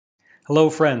Hello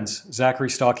friends, Zachary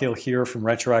Stockhill here from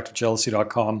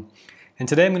RetroactiveJealousy.com, and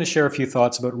today I'm going to share a few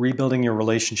thoughts about rebuilding your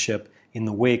relationship in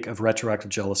the wake of retroactive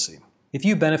jealousy. If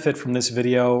you benefit from this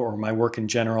video or my work in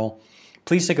general,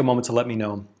 please take a moment to let me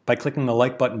know by clicking the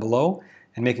like button below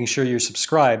and making sure you're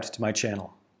subscribed to my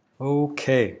channel.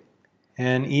 Okay,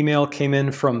 an email came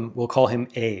in from, we'll call him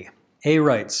A. A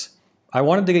writes, I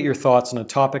wanted to get your thoughts on a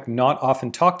topic not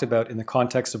often talked about in the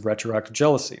context of retroactive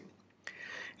jealousy.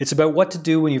 It's about what to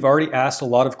do when you've already asked a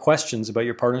lot of questions about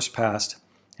your partner's past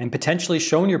and potentially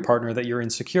shown your partner that you're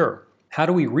insecure. How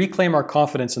do we reclaim our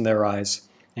confidence in their eyes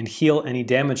and heal any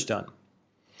damage done?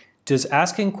 Does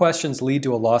asking questions lead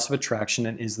to a loss of attraction,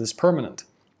 and is this permanent?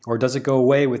 Or does it go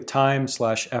away with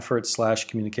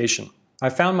time/effort/communication?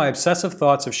 I found my obsessive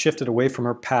thoughts have shifted away from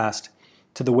her past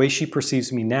to the way she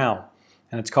perceives me now,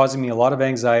 and it's causing me a lot of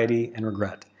anxiety and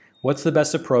regret. What's the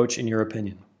best approach in your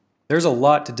opinion? There's a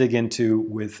lot to dig into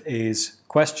with A's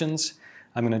questions.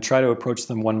 I'm going to try to approach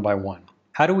them one by one.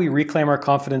 How do we reclaim our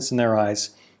confidence in their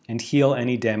eyes and heal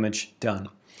any damage done?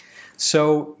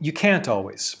 So you can't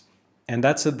always. And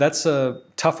that's a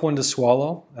tough one to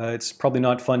swallow. It's probably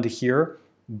not fun to hear,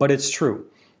 but it's true.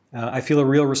 I feel a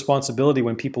real responsibility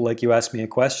when people like you ask me a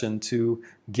question to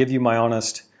give you my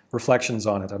honest reflections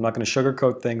on it. I'm not going to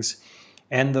sugarcoat things.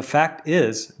 And the fact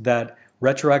is that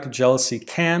retroactive jealousy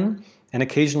can and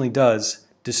occasionally does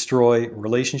destroy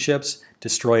relationships,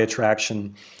 destroy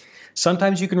attraction.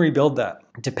 Sometimes you can rebuild that,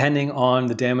 depending on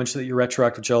the damage that your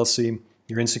retroactive jealousy,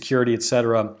 your insecurity,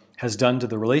 etc., has done to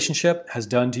the relationship, has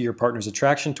done to your partner's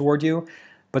attraction toward you,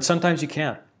 but sometimes you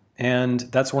can't. And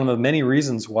that's one of the many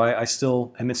reasons why I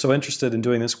still am so interested in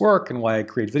doing this work and why I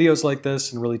create videos like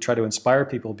this and really try to inspire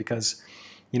people because,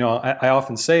 I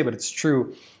often say, but it's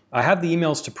true, I have the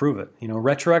emails to prove it.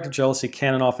 Retroactive jealousy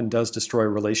can and often does destroy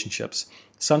relationships.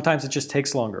 Sometimes it just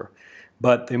takes longer.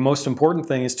 But the most important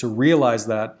thing is to realize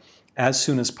that as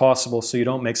soon as possible so you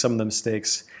don't make some of the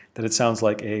mistakes that it sounds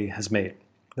like A has made.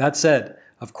 That said,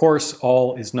 of course,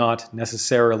 all is not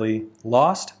necessarily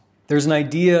lost. There's an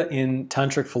idea in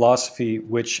tantric philosophy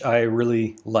which I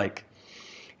really like.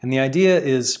 And the idea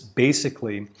is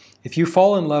basically, if you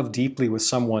fall in love deeply with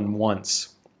someone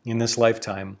once in this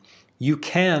lifetime, you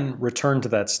can return to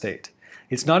that state.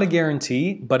 It's not a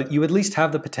guarantee, but you at least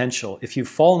have the potential. If you've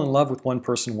fallen in love with one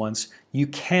person once, you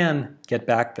can get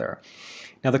back there.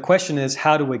 Now the question is,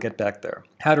 how do we get back there?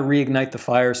 How to reignite the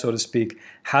fire, so to speak.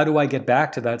 How do I get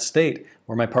back to that state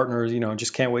where my partner,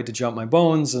 just can't wait to jump my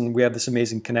bones and we have this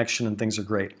amazing connection and things are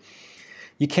great?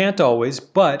 You can't always,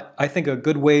 but I think a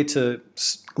good way to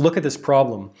look at this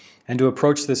problem and to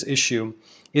approach this issue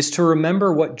is to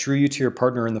remember what drew you to your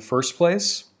partner in the first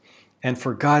place. And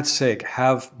for God's sake,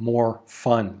 have more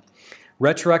fun.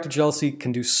 Retroactive jealousy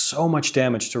can do so much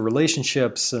damage to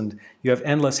relationships, and you have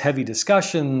endless heavy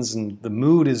discussions, and the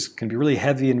mood can be really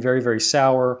heavy and very, very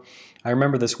sour. I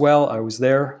remember this well. I was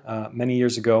there many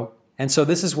years ago. And so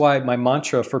this is why my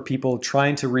mantra for people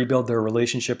trying to rebuild their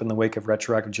relationship in the wake of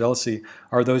retroactive jealousy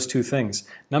are those two things.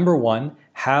 Number one,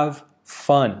 have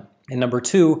fun. And number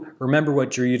two, remember what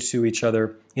drew you to each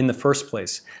other in the first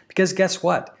place. Because guess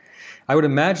what? I would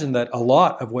imagine that a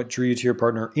lot of what drew you to your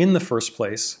partner in the first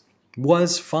place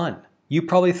was fun. You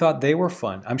probably thought they were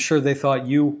fun. I'm sure they thought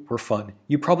you were fun.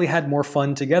 You probably had more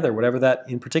fun together, whatever that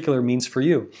in particular means for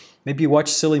you. Maybe you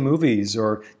watched silly movies,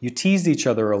 or you teased each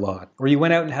other a lot, or you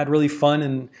went out and had really fun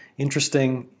and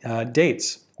interesting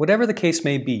dates. Whatever the case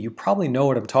may be, you probably know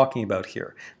what I'm talking about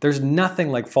here. There's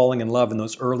nothing like falling in love in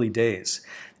those early days.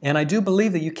 And I do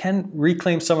believe that you can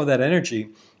reclaim some of that energy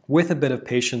with a bit of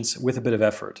patience, with a bit of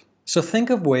effort. So think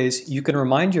of ways you can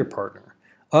remind your partner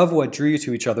of what drew you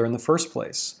to each other in the first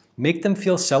place. Make them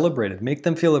feel celebrated. Make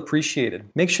them feel appreciated.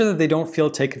 Make sure that they don't feel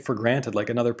taken for granted like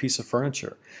another piece of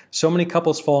furniture. So many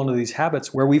couples fall into these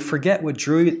habits where we forget what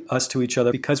drew us to each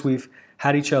other because we've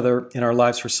had each other in our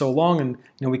lives for so long and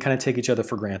we kind of take each other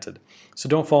for granted. So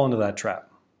don't fall into that trap.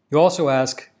 You also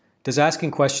ask, does asking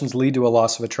questions lead to a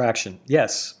loss of attraction?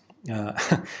 Yes.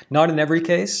 Not in every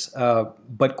case,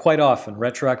 but quite often.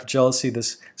 Retroactive jealousy,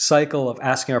 this cycle of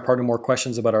asking our partner more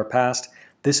questions about our past,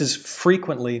 this is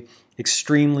frequently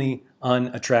extremely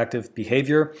unattractive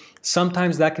behavior.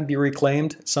 Sometimes that can be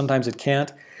reclaimed, sometimes it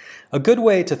can't. A good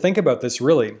way to think about this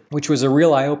really, which was a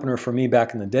real eye-opener for me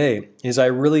back in the day, is I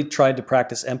really tried to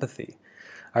practice empathy.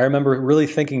 I remember really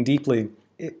thinking deeply,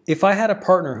 if I had a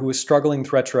partner who was struggling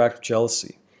with retroactive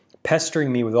jealousy,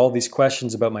 pestering me with all these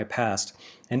questions about my past,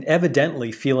 and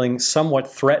evidently feeling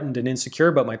somewhat threatened and insecure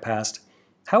about my past,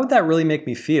 how would that really make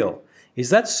me feel? Is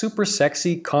that super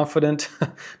sexy, confident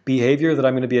behavior that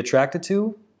I'm going to be attracted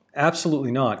to?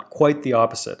 Absolutely not. Quite the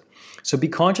opposite. So be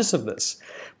conscious of this.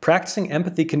 Practicing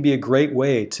empathy can be a great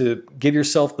way to give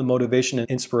yourself the motivation and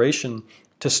inspiration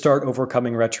to start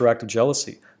overcoming retroactive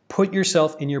jealousy. Put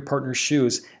yourself in your partner's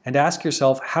shoes and ask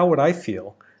yourself, how would I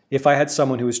feel if I had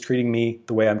someone who was treating me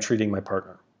the way I'm treating my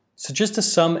partner? So just to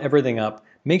sum everything up,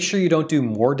 make sure you don't do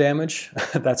more damage.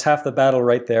 That's half the battle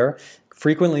right there.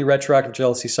 Frequently, retroactive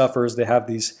jealousy sufferers, they have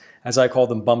these, as I call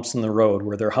them, bumps in the road,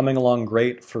 where they're humming along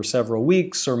great for several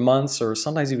weeks or months or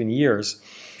sometimes even years.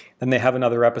 Then they have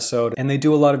another episode and they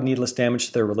do a lot of needless damage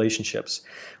to their relationships.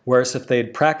 Whereas if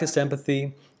they'd practiced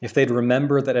empathy, if they'd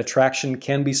remember that attraction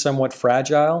can be somewhat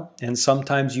fragile and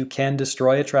sometimes you can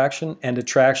destroy attraction, and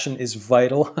attraction is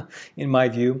vital, in my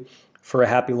view, for a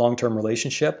happy long-term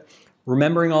relationship,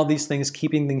 remembering all these things,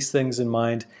 keeping these things in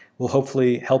mind will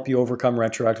hopefully help you overcome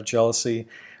retroactive jealousy.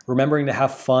 Remembering to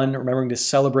have fun, remembering to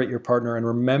celebrate your partner, and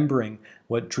remembering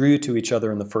what drew you to each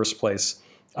other in the first place.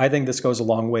 I think this goes a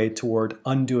long way toward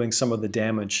undoing some of the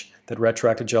damage that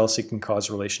retroactive jealousy can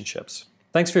cause relationships.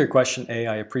 Thanks for your question, A.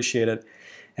 I appreciate it.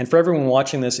 And for everyone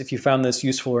watching this, if you found this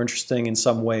useful or interesting in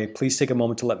some way, please take a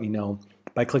moment to let me know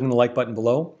by clicking the like button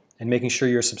below and making sure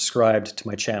you're subscribed to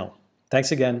my channel.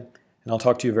 Thanks again, and I'll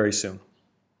talk to you very soon.